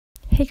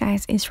Hey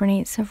guys, it's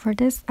Renee. So for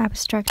this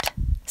abstract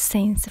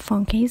stains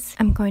phone case,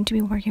 I'm going to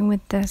be working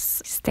with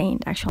this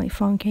stained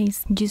phone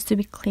case. It used to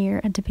be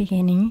clear at the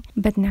beginning,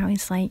 but now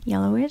it's like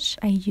yellowish.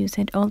 I use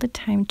it all the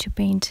time to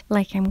paint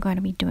like I'm going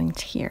to be doing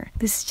here.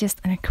 This is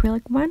just an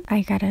acrylic one.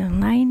 I got it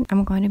online.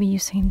 I'm going to be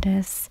using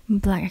this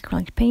black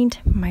acrylic paint,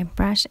 my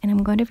brush, and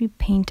I'm going to be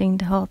painting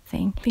the whole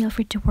thing. Feel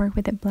free to work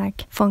with a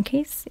black phone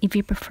case if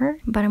you prefer,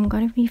 but I'm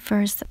going to be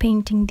first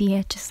painting the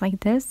edges like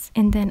this,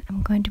 and then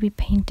I'm going to be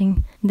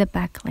painting the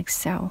back like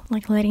so,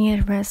 like letting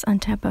it rest on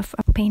top of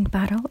a paint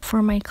bottle.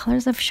 For my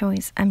colors of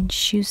choice, I'm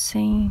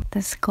choosing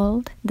this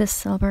gold, this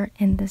silver,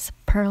 and this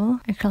pearl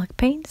acrylic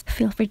paints.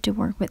 Feel free to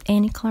work with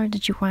any color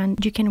that you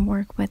want. You can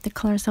work with the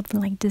colors of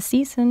like the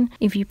season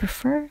if you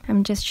prefer.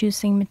 I'm just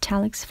choosing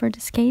metallics for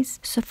this case.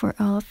 So for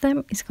all of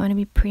them, it's going to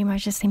be pretty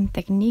much the same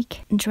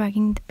technique,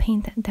 dragging the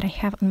paint that I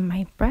have on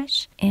my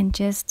brush and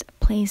just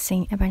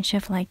placing a bunch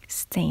of like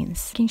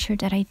stains, making sure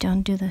that I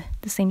don't do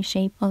the same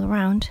shape all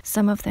around.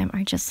 Some of them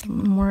are just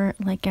more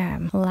like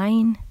a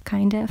line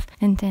kind of,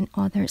 and then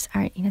others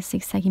are in a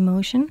zigzaggy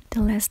motion.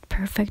 The less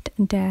perfect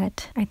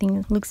that I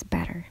think looks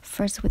better.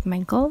 First with my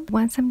gold.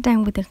 Once I'm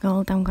done with the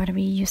gold, I'm going to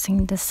be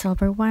using the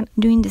silver one,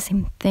 doing the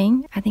same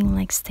thing, adding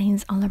like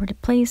stains all over the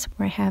place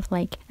where I have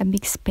like a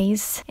big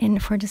space.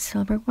 And for the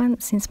silver one,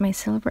 since my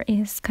silver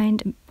is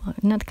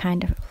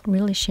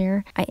really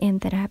sheer, I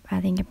ended up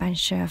adding a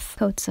bunch of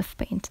coats of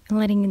paint and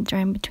letting it dry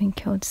in between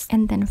coats.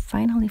 And then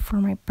finally for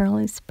my pearl,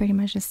 it's pretty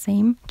much the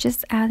same,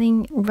 just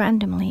adding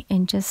randomly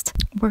and just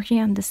working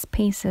on the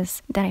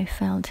spaces that I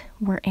felt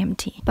were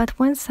empty. But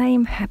once I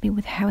am happy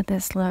with how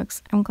this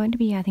looks, I'm going to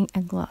be adding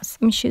a gloss.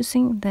 I'm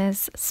choosing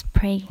this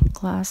spray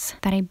gloss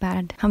that I bought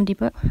at Home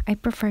Depot. I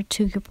prefer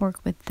to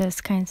work with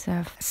this kinds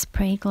of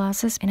spray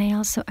glosses, and I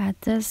also add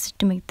this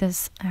to make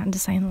this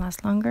design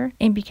last longer,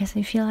 and because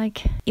I feel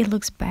like it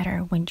looks better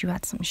when you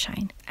add some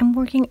shine. I'm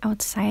working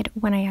outside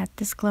when I add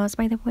this gloss,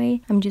 by the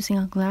way. I'm using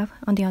a glove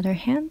on the other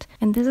hand,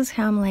 and this is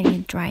how I'm letting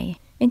it dry.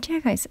 And yeah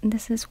guys,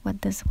 this is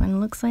what this one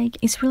looks like.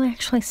 It's really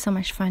actually so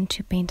much fun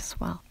to paint as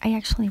well. I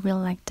actually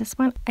really like this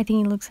one. I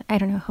think it looks, I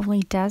don't know, hopefully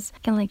it does,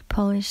 kind of like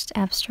polished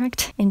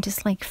abstract and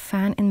just like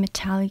fun and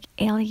metallic,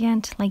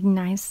 elegant, like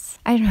nice.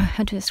 I don't know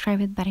how to describe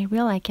it, but I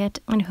really like it,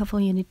 and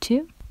hopefully you do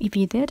too. If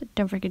you did,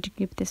 don't forget to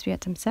give this video a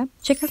thumbs up.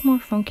 Check out more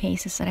phone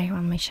cases that I have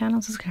on my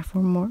channel, subscribe for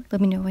more. Let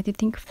me know what you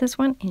think of this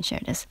one and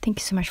share this. Thank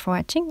you so much for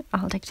watching.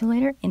 I'll talk to you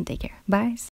later and take care. Bye.